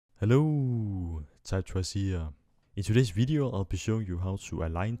Hello, typography here. In today's video, I'll be showing you how to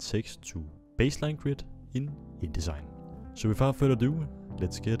align text to baseline grid in InDesign. So without further ado,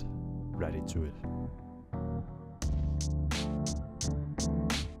 let's get right into it.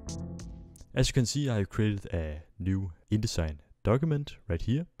 As you can see, I've created a new InDesign document right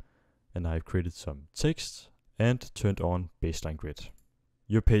here, and I've created some text and turned on baseline grid.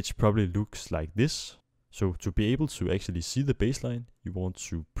 Your page probably looks like this. So to be able to actually see the baseline, you want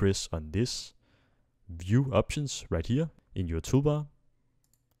to press on this view options right here in your toolbar,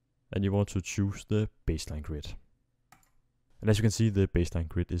 and you want to choose the baseline grid. And as you can see, the baseline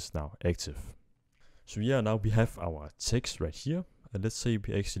grid is now active. So yeah, now we have our text right here, and let's say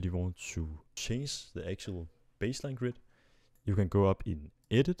we actually want to change the actual baseline grid. You can go up in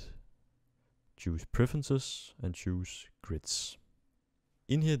Edit, choose Preferences, and choose Grids.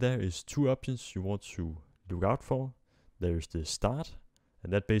 In here there is two options you want to look out for. There is the start,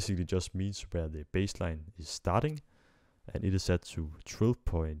 and that basically just means where the baseline is starting, and it is set to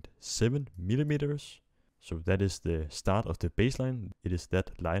 12.7 millimeters. So that is the start of the baseline. It is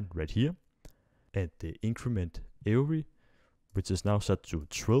that line right here. And the increment every, which is now set to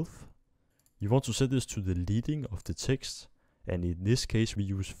 12. You want to set this to the leading of the text, and in this case we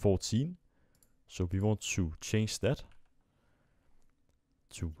use 14. So we want to change that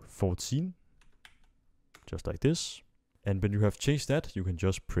to 14, just like this. And when you have changed that, you can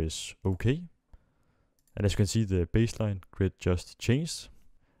just press OK. And as you can see, the baseline grid just changed,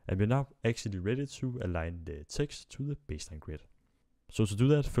 and we're now actually ready to align the text to the baseline grid. So to do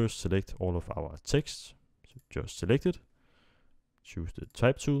that, first select all of our text. So just select it, choose the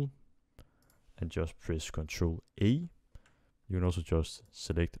type tool, and just press Ctrl A. You can also just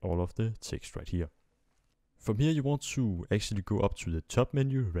select all of the text right here. From here, you want to actually go up to the top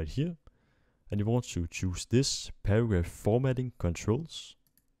menu right here, and you want to choose this paragraph formatting controls,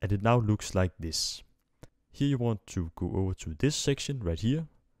 and it now looks like this. Here you want to go over to this section right here,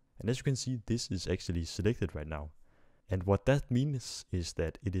 and as you can see, this is actually selected right now. And what that means is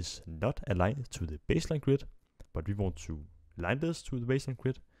that it is not aligned to the baseline grid, but we want to align this to the baseline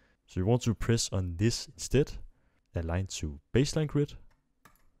grid. So you want to press on this instead, align to baseline grid.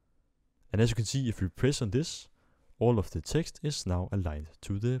 And as you can see, if we press on this, all of the text is now aligned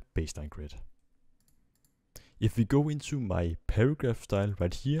to the baseline grid. If we go into my paragraph style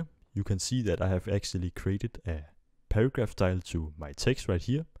right here, you can see that I have actually created a paragraph style to my text right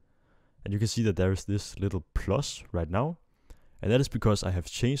here. And you can see that there is this little plus right now. And that is because I have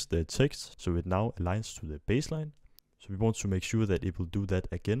changed the text, so it now aligns to the baseline. So we want to make sure that it will do that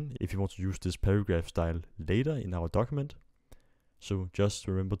again if you want to use this paragraph style later in our document. So just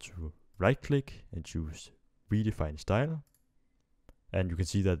remember to right click and choose redefine style, and you can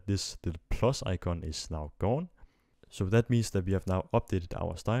see that this little plus icon is now gone. So that means that we have now updated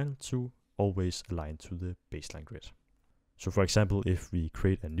our style to always align to the baseline grid. So for example, if we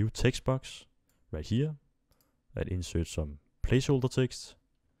create a new text box right here and insert some placeholder text,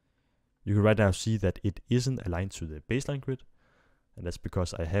 you can right now see that it isn't aligned to the baseline grid, and that's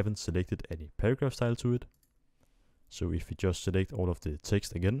because I haven't selected any paragraph style to it. So if we just select all of the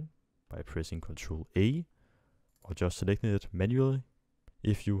text again by pressing Ctrl A, or just selecting it manually,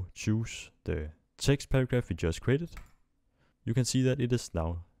 if you choose the text paragraph we just created, you can see that it is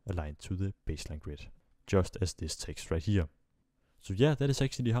now aligned to the baseline grid, just as this text right here. So yeah, that is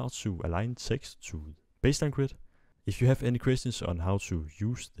actually how to align text to baseline grid. If you have any questions on how to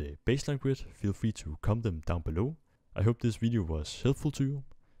use the baseline grid, feel free to comment them down below. I hope this video was helpful to you.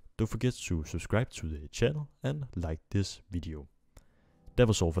 Don't forget to subscribe to the channel and like this video. That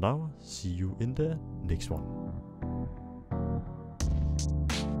was all for now. See you in the next one.